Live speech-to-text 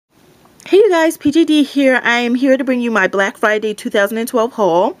Hey you guys, PJD here. I am here to bring you my Black Friday 2012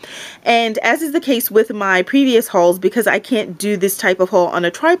 haul. And as is the case with my previous hauls, because I can't do this type of haul on a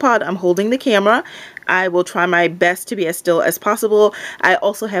tripod, I'm holding the camera. I will try my best to be as still as possible. I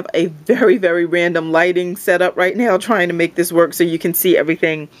also have a very random lighting setup right now, trying to make this work so you can see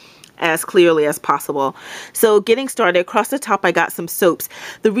everything as clearly as possible. So getting started, across the top I got some soaps.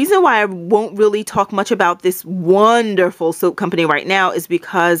 The reason why I won't really talk much about this wonderful soap company right now is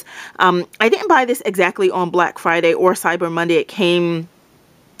because I didn't buy this exactly on Black Friday or Cyber Monday. It came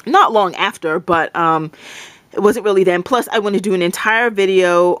not long after, but it wasn't really then. Plus I want to do an entire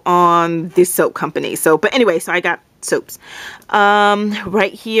video on this soap company. But anyway, so I got soaps.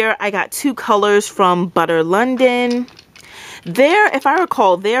 Right here I got two colors from Butter London. If I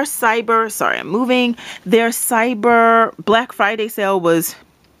recall, their Cyber Black Friday sale was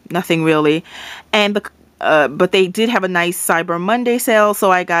nothing really, and but they did have a nice Cyber Monday sale,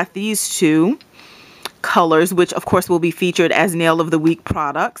 so I got these two colors, which of course will be featured as Nail of the Week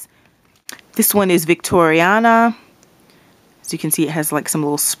products. This one is Victoriana. As you can see, it has like some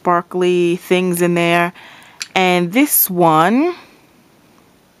little sparkly things in there, and this one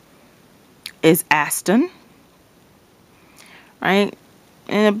is Aston. Right,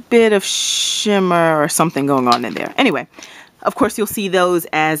 and a bit of shimmer or something going on in there. Anyway, of course you'll see those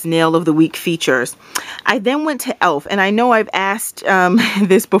as Nail of the Week features. I then went to e.l.f. and I know I've asked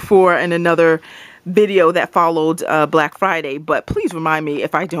this before in another video that followed Black Friday, but please remind me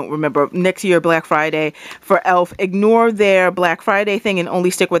if I don't remember. Next year Black Friday for e.l.f., ignore their Black Friday thing and only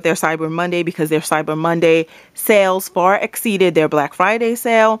stick with their Cyber Monday, because their Cyber Monday sales far exceeded their Black Friday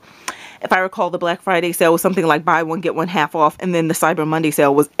sale. If I recall, the Black Friday sale was something like buy one, get one half off. And then the Cyber Monday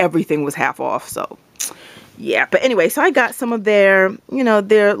sale was everything was half off. So, yeah. But anyway, so I got some of their,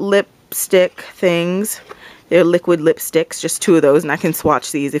 their lipstick things. Their liquid lipsticks. Just two of those. And I can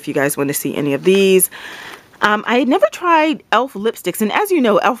swatch these if you guys want to see any of these. I had never tried e.l.f. lipsticks. And as you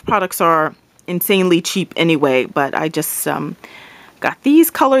know, e.l.f. products are insanely cheap anyway. But I just got these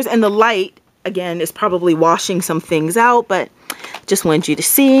colors. And the light, again, is probably washing some things out. But just wanted you to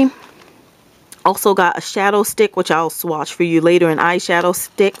see. Also got a shadow stick, which I'll swatch for you later, an eyeshadow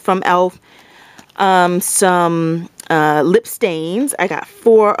stick from e.l.f. Some lip stains. I got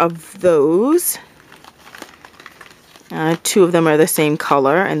 4 of those. 2 of them are the same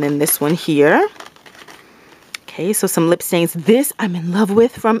color, and then this one here. Okay, so some lip stains. This I'm in love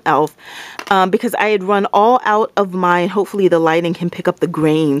with from e.l.f. Because I had run all out of mine. Hopefully the lighting can pick up the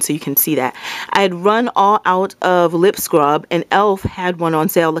grain so you can see that. I had run all out of lip scrub, and e.l.f. had one on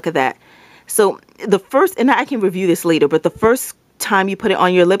sale. Look at that. So the first, and I can review this later, but the first time you put it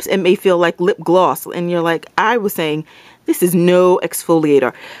on your lips, it may feel like lip gloss. And you're like, I was saying, this is no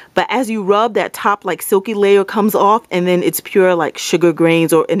exfoliator. But as you rub, that top like silky layer comes off, and then it's pure like sugar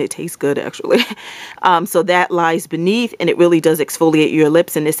grains, and it tastes good actually. So that lies beneath, and it really does exfoliate your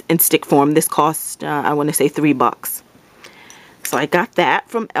lips in this in stick form. This cost, I want to say $3. So I got that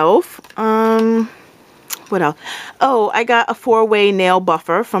from e.l.f. What else? Oh, I got a 4-way nail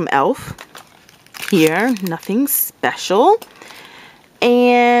buffer from e.l.f. Here, nothing special.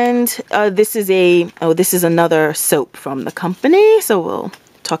 And this is another soap from the company, so we'll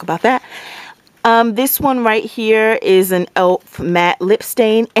talk about that. This one right here is an e.l.f. matte lip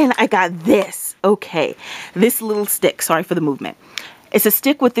stain, and I got this. Okay, this little stick. Sorry for the movement. It's a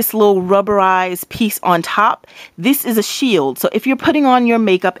stick with this little rubberized piece on top. This is a shield, so if you're putting on your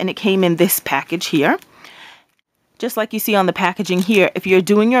makeup, and it came in this package here, just like you see on the packaging here, if you're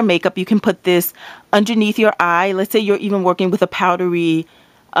doing your makeup, you can put this underneath your eye. Let's say you're even working with a powdery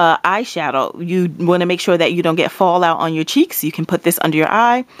eyeshadow. You want to make sure that you don't get fallout on your cheeks. You can put this under your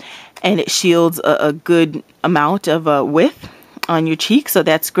eye, and it shields a good amount of width on your cheek, so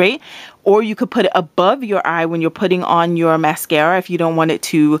that's great. Or you could put it above your eye when you're putting on your mascara if you don't want it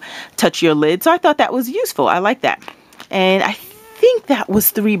to touch your lid. So I thought that was useful. I like that. And I think that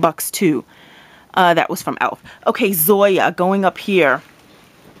was $3 too. That was from e.l.f. Okay, Zoya, going up here.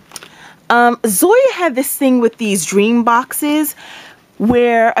 Zoya had this thing with these dream boxes,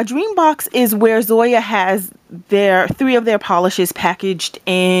 where a dream box is where Zoya has 3 of their polishes packaged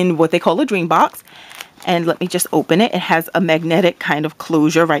in what they call a dream box. And let me just open it. It has a magnetic kind of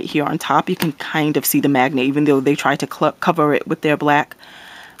closure right here on top. You can kind of see the magnet, even though they tried to cover it with their black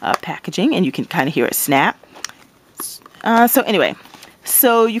packaging, and you can kind of hear it snap. So anyway.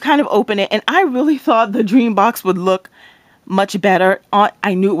 So you kind of open it, and I really thought the dream box would look much better.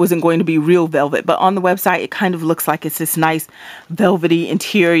 I knew it wasn't going to be real velvet, but on the website it kind of looks like it's this nice velvety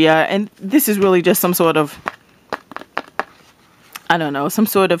interior, and this is really just some sort of, I don't know, some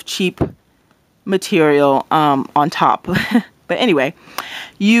sort of cheap material on top. But anyway,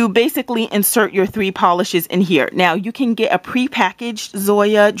 you basically insert your 3 polishes in here. Now, you can get a pre-packaged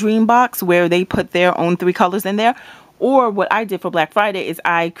Zoya Dream Box where they put their own 3 colors in there. Or what I did for Black Friday is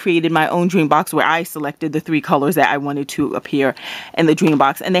I created my own Dream Box where I selected the 3 colors that I wanted to appear in the Dream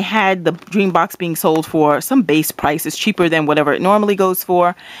Box. And they had the Dream Box being sold for some base price. It's cheaper than whatever it normally goes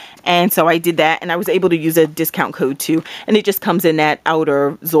for. And so I did that, and I was able to use a discount code too. And it just comes in that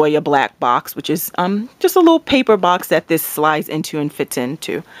outer Zoya black box, which is just a little paper box that this slides into and fits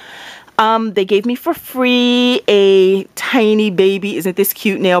into. They gave me for free a tiny baby, isn't this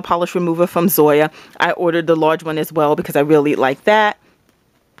cute, nail polish remover from Zoya. I ordered the large one as well because I really like that.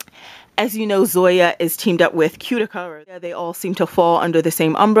 As you know, Zoya is teamed up with Cutica. They all seem to fall under the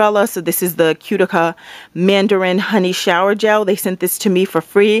same umbrella. So this is the Cutica Mandarin Honey Shower Gel. They sent this to me for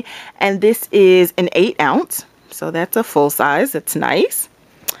free. And this is an 8 ounce. So that's a full size. That's nice.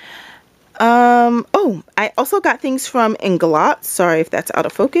 Oh, I also got things from Inglot. Sorry if that's out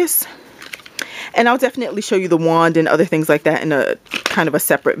of focus. And I'll definitely show you the wand and other things like that in a kind of a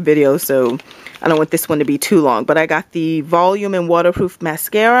separate video. So I don't want this one to be too long. But I got the Volume and Waterproof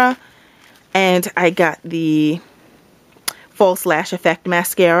Mascara. And I got the False Lash Effect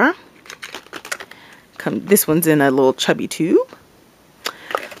Mascara. This one's in a little chubby tube.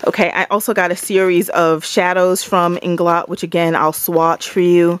 Okay, I also got a series of shadows from Inglot, which again, I'll swatch for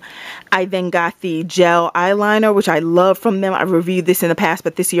you. I then got the gel eyeliner, which I love from them. I've reviewed this in the past,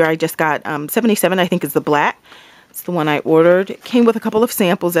 but this year I just got 77, I think is the black. It's the one I ordered. It came with a couple of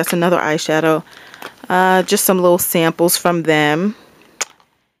samples. That's another eyeshadow. Just some little samples from them.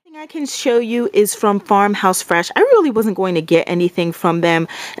 I can show you is from Farmhouse Fresh. I really wasn't going to get anything from them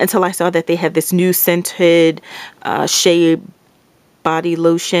until I saw that they had this new scented shea body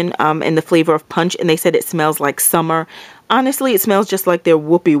lotion in the flavor of punch, and they said it smells like summer. Honestly, it smells just like their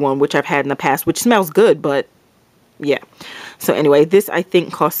Whoopee one, which I've had in the past, which smells good, but yeah. So anyway, this I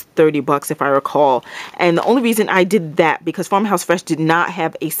think cost 30 bucks if I recall. And the only reason I did that because Farmhouse Fresh did not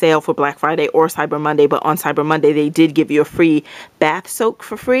have a sale for Black Friday or Cyber Monday, but on Cyber Monday they did give you a free bath soak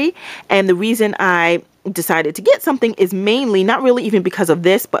for free. And the reason I decided to get something is mainly not really even because of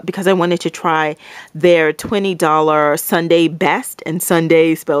this, but because I wanted to try their $20 Sunday Best, and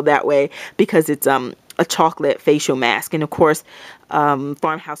Sunday spelled that way because it's a chocolate facial mask. And of course,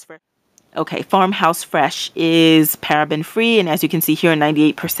 Farmhouse Fresh. Okay, Farmhouse Fresh is paraben free, and as you can see here,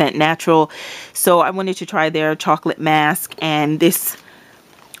 98% natural. So I wanted to try their chocolate mask, and this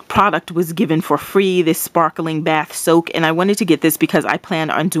product was given for free, this sparkling bath soak. And I wanted to get this because I plan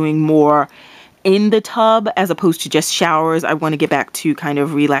on doing more in the tub as opposed to just showers. I want to get back to kind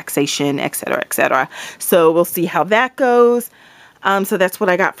of relaxation, etc., etc. So we'll see how that goes. So that's what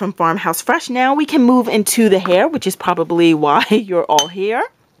I got from Farmhouse Fresh. Now we can move into the hair, which is probably why you're all here.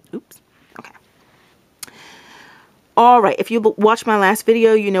 Oops. Alright, if you watched my last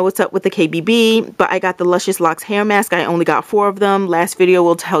video, you know what's up with the KBB, but I got the Luscious Locks hair mask. I only got 4 of them. Last video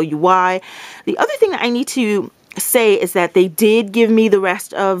will tell you why. The other thing that I need to say is that they did give me the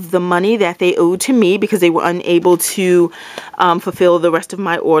rest of the money that they owed to me because they were unable to fulfill the rest of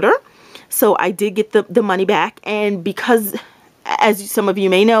my order. So I did get the money back, and because, as some of you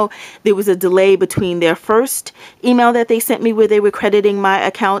may know, there was a delay between their first email that they sent me where they were crediting my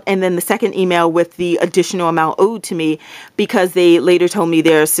account and then the second email with the additional amount owed to me because they later told me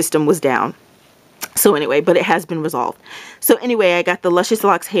their system was down. So anyway, but it has been resolved. So anyway, I got the Luscious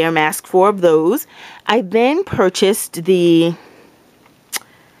Locks hair mask, 4 of those. I then purchased this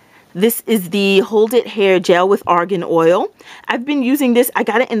is the Hold It Hair Gel with Argan Oil. I've been using this. I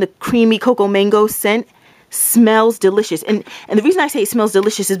got it in the creamy cocoa mango scent. Smells delicious, and the reason I say it smells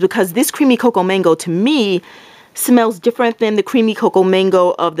delicious is because this creamy cocoa mango to me smells different than the creamy cocoa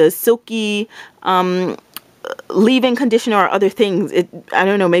mango of the silky leave-in conditioner or other things. I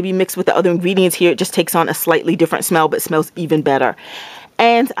don't know, maybe mixed with the other ingredients here, it just takes on a slightly different smell, but smells even better.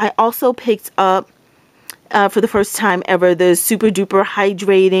 And I also picked up for the first time ever the Super Duper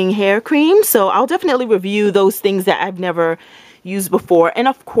Hydrating Hair Cream. So I'll definitely review those things that I've never used before, and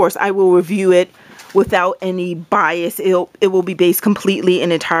of course I will review it without any bias. It will be based completely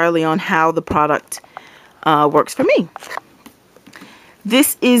and entirely on how the product works for me.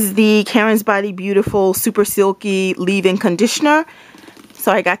 This is the Karen's Body Beautiful Super Silky Leave-In Conditioner.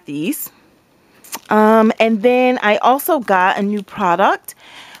 So I got these. And then I also got a new product.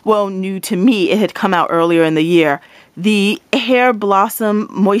 Well, new to me. It had come out earlier in the year. The Hair Blossom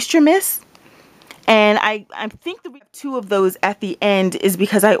Moisture Mist. And I think the 2 of those at the end is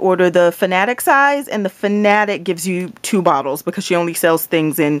because I ordered the Fanatic size, and the Fanatic gives you 2 bottles because she only sells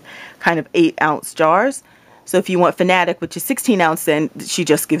things in kind of 8-ounce jars. So if you want Fanatic, which is 16 ounce, then she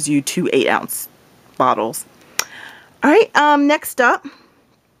just gives you 2 8-ounce bottles. All right, next up,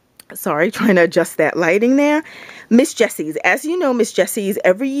 sorry, trying to adjust that lighting there. Miss Jessie's. As you know, Miss Jessie's,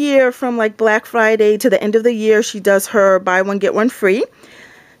 every year from like Black Friday to the end of the year, she does her buy one, get one free.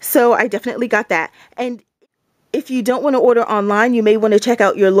 So I definitely got that. And if you don't want to order online, you may want to check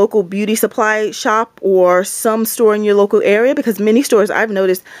out your local beauty supply shop or some store in your local area, because many stores I've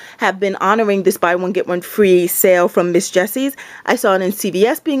noticed have been honoring this buy one get one free sale from Miss Jessie's. I saw it in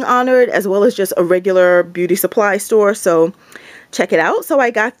CVS being honored, as well as just a regular beauty supply store, so check it out. So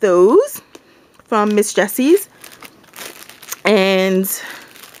I got those from Miss Jessie's, and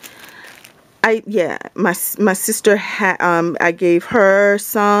my sister had, I gave her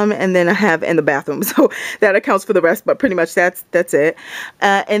some, and then I have in the bathroom, so that accounts for the rest, but pretty much that's it.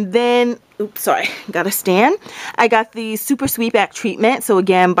 And then, oops, sorry, got a stand. I got the Super Sweet Back Treatment, so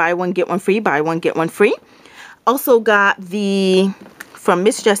again, buy one, get one free, buy one, get one free. Also got from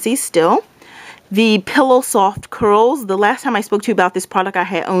Miss Jessie still, the Pillow Soft Curls. The last time I spoke to you about this product, I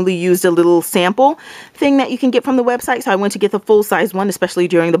had only used a little sample thing that you can get from the website. So I went to get the full-size one, especially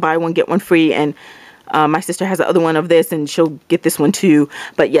during the buy one, get one free. And my sister has the other one of this, and she'll get this one too.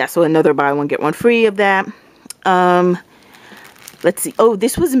 But yeah, so another buy one, get one free of that. Let's see. Oh,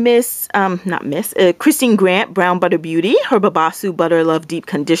 this was Christine Grant Brown Butter Beauty, her Babassu Butter Love Deep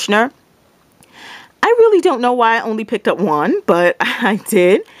Conditioner. I really don't know why I only picked up one, but I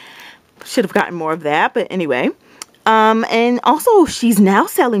did. Should have gotten more of that, but anyway. And also, she's now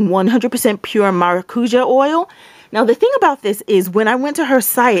selling 100% pure maracuja oil. Now, the thing about this is when I went to her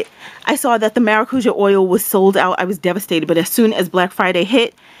site, I saw that the maracuja oil was sold out. I was devastated, but as soon as Black Friday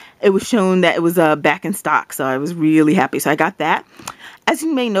hit, it was shown that it was back in stock, so I was really happy. So I got that. As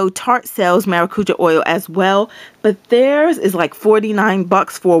you may know, Tarte sells maracuja oil as well, but theirs is like $49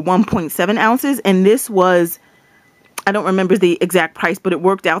 for 1.7 ounces, and this was, I don't remember the exact price, but it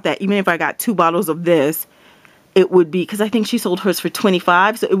worked out that even if I got 2 bottles of this, it would be, because I think she sold hers for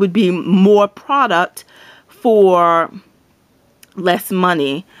 $25, so it would be more product for less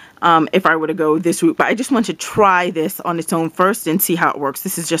money if I were to go this route. But I just want to try this on its own first and see how it works.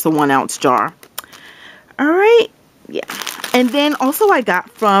 This is just a 1 ounce jar. All right. Yeah. And then also I got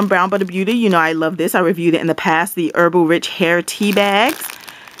from Brown Butter Beauty, you know I love this. I reviewed it in the past, the Herbal Rich Hair Tea Bags.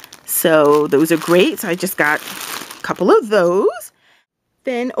 So those are great. So I just got couple of those.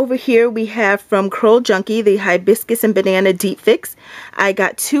 Then over here we have from Curl Junkie the Hibiscus and Banana Deep Fix. I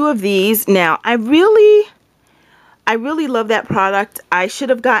got 2 of these. Now I really love that product. I should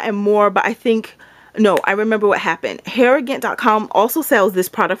have gotten more, but I think, no, I remember what happened. Hairagent.com also sells this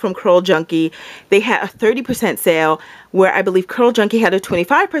product from Curl Junkie. They had a 30% sale where I believe Curl Junkie had a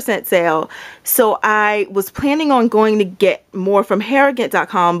 25% sale. So I was planning on going to get more from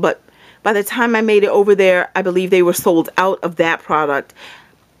Hairagent.com, but by the time I made it over there, I believe they were sold out of that product.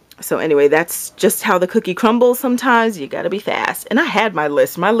 So anyway, that's just how the cookie crumbles sometimes. You gotta be fast. And I had my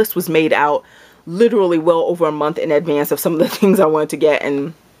list. My list was made out literally well over a month in advance of some of the things I wanted to get,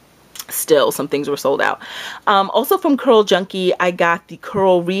 and still some things were sold out. Also from Curl Junkie, I got the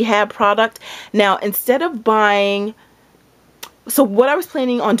Curl Rehab product. Now, instead of buying... So what I was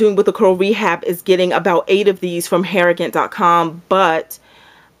planning on doing with the Curl Rehab is getting about 8 of these from Hairagent.com, but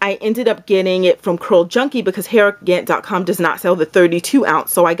I ended up getting it from Curl Junkie because Hairagent.com does not sell the 32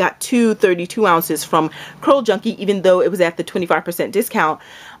 ounce. So I got 2 32 ounces from Curl Junkie, even though it was at the 25% discount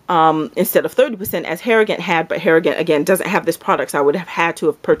instead of 30% as Hairagent had. But Hairagent, again, doesn't have this product, so I would have had to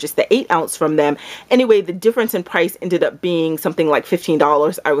have purchased the 8 ounce from them. Anyway, the difference in price ended up being something like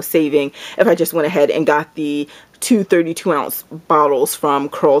 $15 I was saving if I just went ahead and got the 2 32 ounce bottles from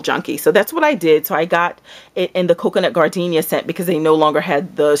Curl Junkie. So that's what I did. So I got it in the coconut gardenia scent because they no longer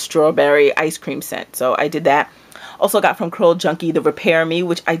had the strawberry ice cream scent. So I did that. Also got from Curl Junkie the Repair Me,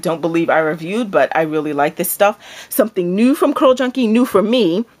 which I don't believe I reviewed, but I really like this stuff. Something new from Curl Junkie, new for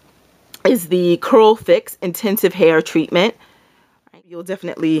me, is the Curl Fix Intensive Hair Treatment. You'll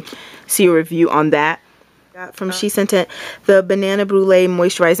definitely see a review on that. Got from She Sent It the Banana Brulee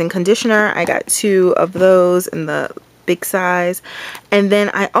Moisturizing Conditioner. I got 2 of those in the big size. And then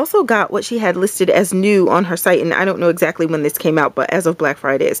I also got what she had listed as new on her site, and I don't know exactly when this came out, but as of Black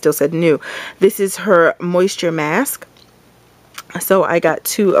Friday it still said new. This is her moisture mask. So I got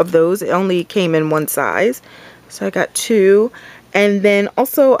 2 of those. It only came in 1 size. So I got 2. And then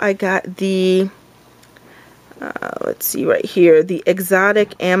also I got the let's see right here, the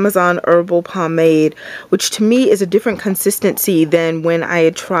Exotic Amazon Herbal Pomade, which to me is a different consistency than when I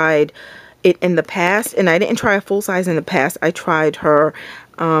had tried it in the past. And I didn't try a full size in the past. I tried her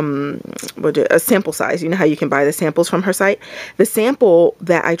a sample size. You know how you can buy the samples from her site? The sample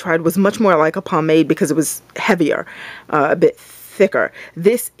that I tried was much more like a pomade because it was heavier, a bit thicker.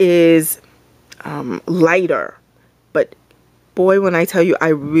 This is lighter, boy, when I tell you, I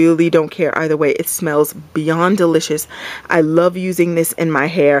really don't care either way. It smells beyond delicious. I love using this in my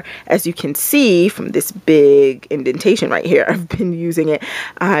hair. As you can see from this big indentation right here, I've been using it.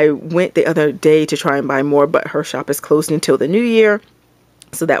 I went the other day to try and buy more, but her shop is closed until the new year.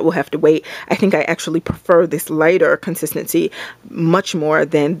 So that will have to wait. I think I actually prefer this lighter consistency much more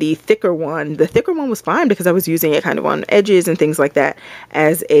than the thicker one. The thicker one was fine because I was using it kind of on edges and things like that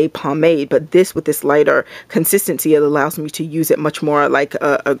as a pomade. But this, with this lighter consistency, it allows me to use it much more like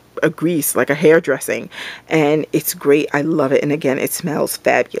a grease, like a hair dressing. And it's great. I love it. And again, it smells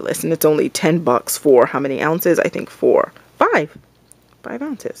fabulous. And it's only 10 bucks for how many ounces? I think 5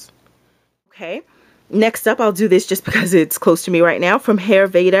 ounces. Okay. Next up, I'll do this just because it's close to me right now. From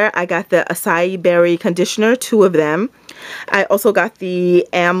Hairveda, I got the Acai Berry Conditioner, 2 of them. I also got the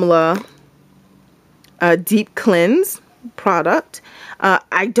Amla Deep Cleanse product.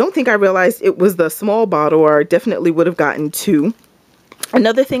 I don't think I realized it was the small bottle, or I definitely would have gotten 2.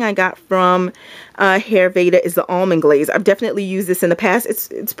 Another thing I got from Hairveda is the Almond Glaze. I've definitely used this in the past.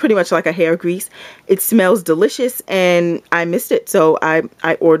 It's pretty much like a hair grease. It smells delicious, and I missed it, so I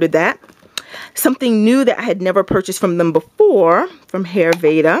ordered that. Something new that I had never purchased from them before, from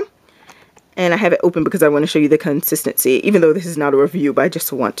Hairveda, and I have it open because I want to show you the consistency, even though this is not a review, but I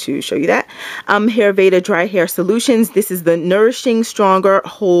just want to show you that. Hairveda Dry Hair Solutions. This is the Nourishing Stronger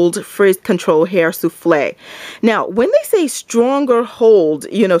Hold Frizz Control Hair Souffle. Now, when they say stronger hold,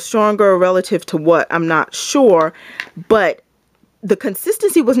 you know, stronger relative to what, I'm not sure, but the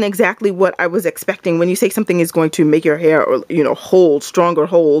consistency wasn't exactly what I was expecting. When you say something is going to make your hair, or, you know, hold, stronger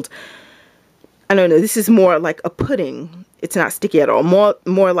hold, I don't know, this is more like a pudding. It's not sticky at all.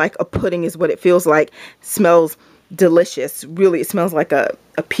 More like a pudding is what it feels like. Smells delicious. Really, it smells like a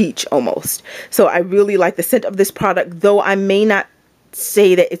peach almost. So I really like the scent of this product, though I may not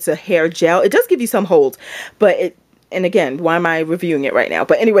say that it's a hair gel. It does give you some hold, but and again, why am I reviewing it right now?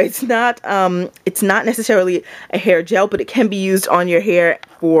 But anyway, it's not necessarily a hair gel, but it can be used on your hair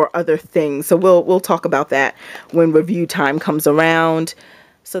for other things. So we'll talk about that when review time comes around.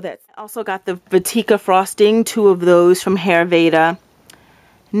 So that's also got the Vatika frosting, 2 of those from Hairveda.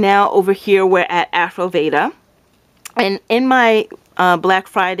 Now over here we're at Afroveda. And in my Black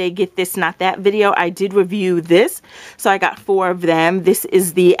Friday Get This Not That video, I did review this. So I got 4 of them. This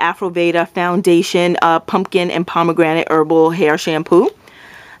is the Afroveda Foundation Pumpkin and Pomegranate Herbal Hair Shampoo.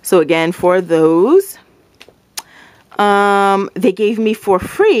 So again, for those, they gave me for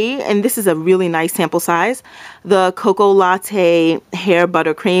free, and this is a really nice sample size, the Cocoa Latte Hair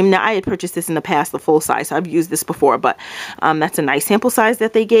Buttercream. Now, I had purchased this in the past, the full size, so I've used this before, but that's a nice sample size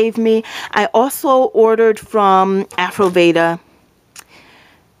that they gave me. I also ordered from Afroveda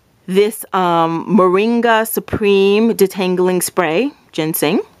this Moringa Supreme Detangling Spray,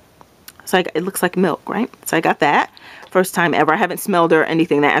 ginseng. So it looks like milk, right? So I got that. First time ever. I haven't smelled or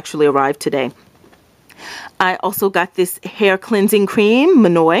anything. That actually arrived today. I also got this hair cleansing cream,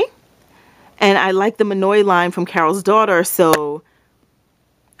 Monoi. And I like the Monoi line from Carol's Daughter, so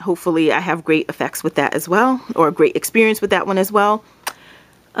hopefully I have great effects with that as well, or a great experience with that one as well.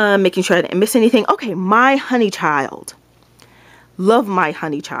 Making sure I didn't miss anything. Okay, My Honey Child. Love My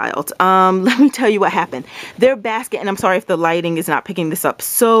Honey Child. Let me tell you what happened. Their basket, and I'm sorry if the lighting is not picking this up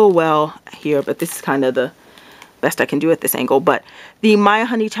so well here, but this is kind of the best I can do at this angle. But the My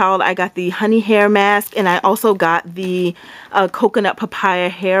Honey Child, I got the honey hair mask, and I also got the coconut papaya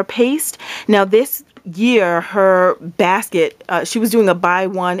hair paste. Now this year, her basket, she was doing a buy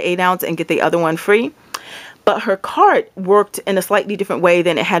one 8-ounce and get the other one free. But her cart worked in a slightly different way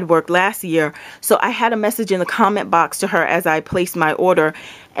than it had worked last year. So I had a message in the comment box to her as I placed my order,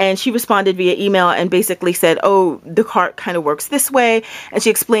 and she responded via email and basically said, oh, the cart kind of works this way. And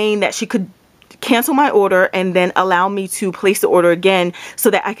she explained that she could cancel my order and then allow me to place the order again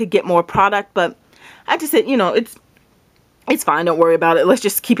so that I could get more product. But I just said, you know, it's fine, don't worry about it, let's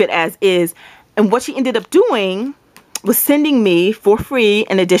just keep it as is. And what she ended up doing was sending me for free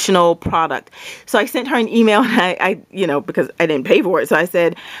an additional product. So I sent her an email, and I you know, because I didn't pay for it, so I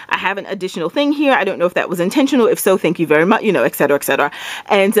said, I have an additional thing here. I don't know if that was intentional. If so, thank you very much, you know, etc., etc.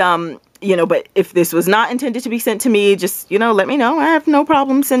 And you know, but if this was not intended to be sent to me, just, you know, let me know. I have no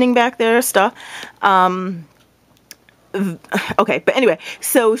problem sending back their stuff. Okay, but anyway,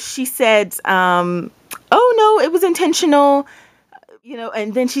 so she said, oh no, it was intentional, you know,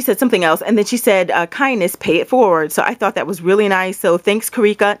 and then she said something else, and then she said, kindness, pay it forward. So I thought that was really nice. So thanks,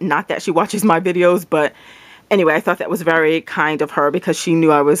 Karika. Not that she watches my videos, but anyway, I thought that was very kind of her because she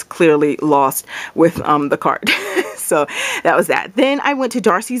knew I was clearly lost with the cart. So that was that. Then I went to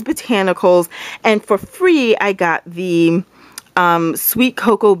Darcy's Botanicals, and for free I got the Sweet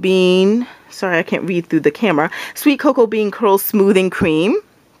Cocoa Bean, sorry I can't read through the camera, Sweet Cocoa Bean Curl Smoothing Cream.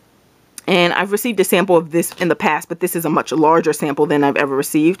 And I've received a sample of this in the past, but this is a much larger sample than I've ever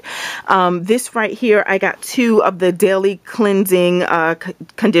received. This right here, I got 2 of the Daily Cleansing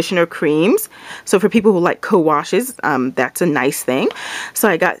Conditioner Creams. So for people who like co-washes, that's a nice thing. So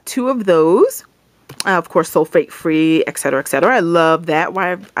I got 2 of those. Of course, sulfate-free, etc., etc. I love that.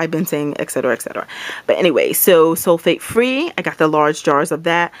 Why I've been saying etc., etc. But anyway, so sulfate-free. I got the large jars of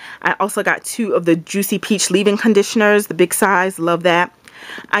that. I also got 2 of the Juicy Peach Leave-In Conditioners, the big size. Love that.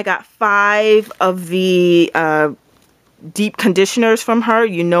 I got 5 of the deep conditioners from her.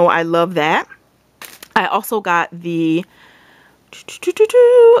 You know I love that. I also got the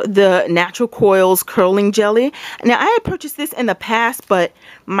Natural Coils Curling Jelly. Now, I had purchased this in the past, but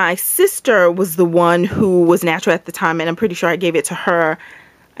my sister was the one who was natural at the time, and I'm pretty sure I gave it to her.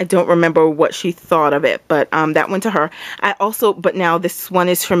 I don't remember what she thought of it, but that went to her. But now this one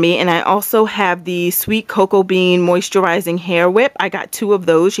is for me, and I also have the Sweet Cocoa Bean Moisturizing Hair Whip. I got 2 of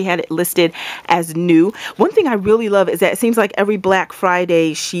those. She had it listed as new. One thing I really love is that it seems like every Black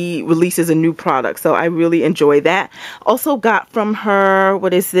Friday she releases a new product, so I really enjoy that. Also got from her,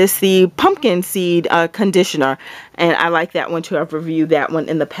 what is this? The Pumpkin Seed Conditioner, and I like that one too. I've reviewed that one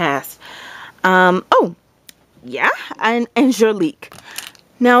in the past. Oh, yeah, and Jurlique.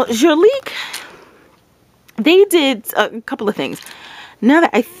 Now, Jurlique, they did a couple of things. Now that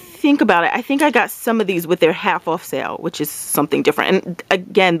I think about it, I think I got some of these with their half off sale, which is something different. And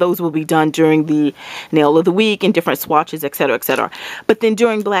again, those will be done during the nail of the week and different swatches, etc., etc. But then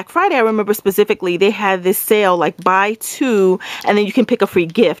during Black Friday, I remember specifically they had this sale like buy 2 and then you can pick a free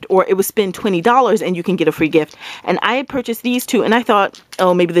gift, or it would spend $20 and you can get a free gift. And I had purchased these 2 and I thought,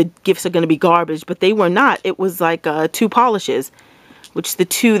 oh, maybe the gifts are going to be garbage, but they were not. It was like 2 polishes, which the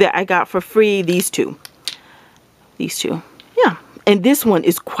 2 that I got for free, these two. Yeah. And this one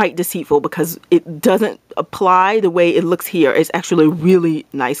is quite deceitful because it doesn't apply the way it looks here. It's actually a really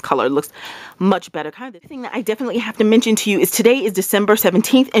nice color. It looks much better. Kind of the thing that I definitely have to mention to you is today is December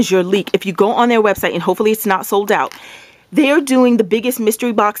 17th and Jurlique. If you go on their website, and hopefully it's not sold out, they are doing the biggest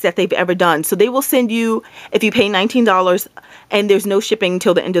mystery box that they've ever done. So they will send you, if you pay $19, and there's no shipping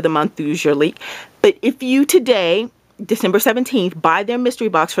until the end of the month through Jurlique. But if you today, December 17th, buy their mystery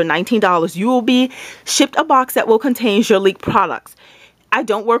box for $19, you will be shipped a box that will contain Jurlique products. I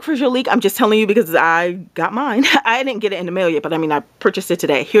don't work for Jurlique. I'm just telling you because I got mine. I didn't get it in the mail yet, but I mean, I purchased it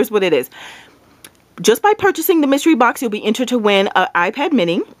today. Here's what it is. Just by purchasing the mystery box, you'll be entered to win an iPad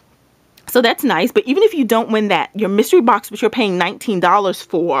mini. So that's nice. But even if you don't win that, your mystery box, which you're paying $19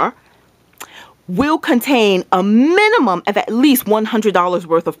 for, will contain a minimum of at least $100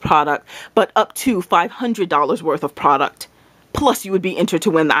 worth of product, but up to $500 worth of product. Plus, you would be entered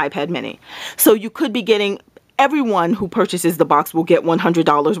to win the iPad mini. So you could be getting, everyone who purchases the box will get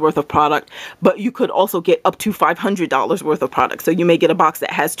 $100 worth of product, but you could also get up to $500 worth of product. So you may get a box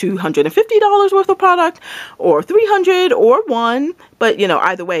that has $250 worth of product, or $300, or $1. But, you know,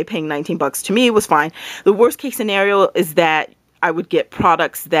 either way, paying $19 to me was fine. The worst case scenario is that I would get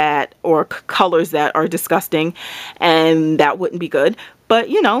products that, or colors that are disgusting, and that wouldn't be good.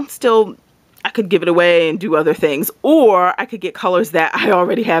 But, you know, still, I could give it away and do other things. Or I could get colors that I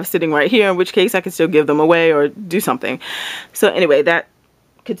already have sitting right here, in which case I could still give them away or do something. So anyway, that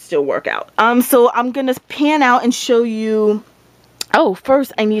could still work out. So I'm going to pan out and show you. Oh,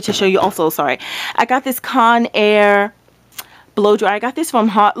 first I need to show you also, sorry. I got this Conair blow dry. I got this from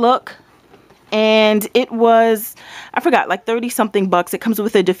Hot Look. And it was, I forgot, like 30-something bucks. It comes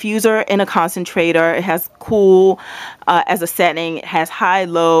with a diffuser and a concentrator. It has cool as a setting. It has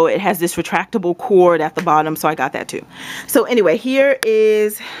high-low. It has this retractable cord at the bottom, so I got that too. So anyway, here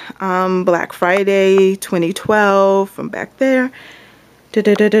is Black Friday 2012 from back there.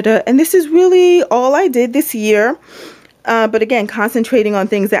 And this is really all I did this year. But again, concentrating on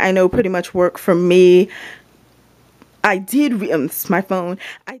things that I know pretty much work for me. I did, it's my phone.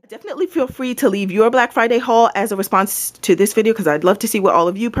 I definitely feel free to leave your Black Friday haul as a response to this video, because I'd love to see what all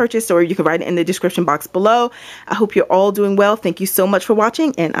of you purchased, or you can write it in the description box below. I hope you're all doing well. Thank you so much for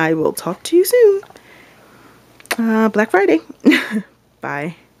watching, and I will talk to you soon. Black Friday.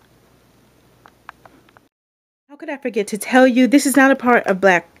 Bye. How could I forget to tell you, this is not a part of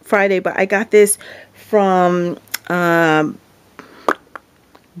Black Friday, but I got this from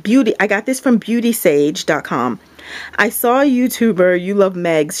BeautySage.com. I saw a YouTuber, You Love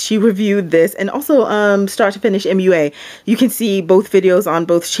Megs, she reviewed this, and also Start to Finish MUA. You can see both videos on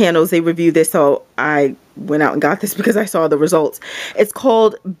both channels. They reviewed this, so I went out and got this because I saw the results. It's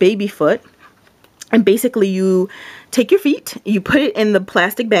called Baby Foot, and basically you take your feet, you put it in the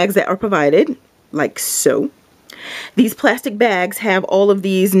plastic bags that are provided, like so. These plastic bags have all of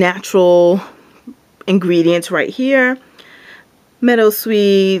these natural ingredients right here.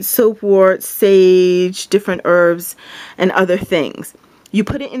 Meadowsweet, soapwort, sage, different herbs, and other things. You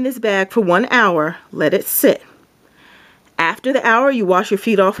put it in this bag for 1 hour, let it sit. After the hour, you wash your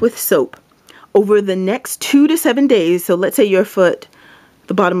feet off with soap. Over the next 2 to 7 days, so let's say your foot,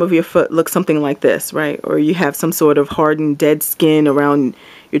 the bottom of your foot looks something like this, right? Or you have some sort of hardened, dead skin around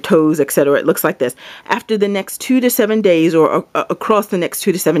your toes, etc. It looks like this. After the next 2 to 7 days, or across the next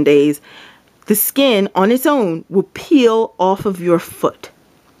 2 to 7 days, the skin on its own will peel off of your foot.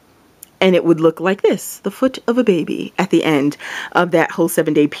 And it would look like this, the foot of a baby at the end of that whole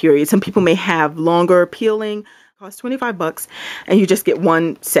 7-day period. Some people may have longer peeling. Costs 25 bucks, and you just get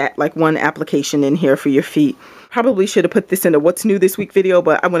one set, like one application in here for your feet. Probably should have put this in a what's new this week video,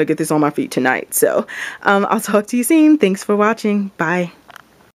 but I want to get this on my feet tonight. So I'll talk to you soon. Thanks for watching. Bye.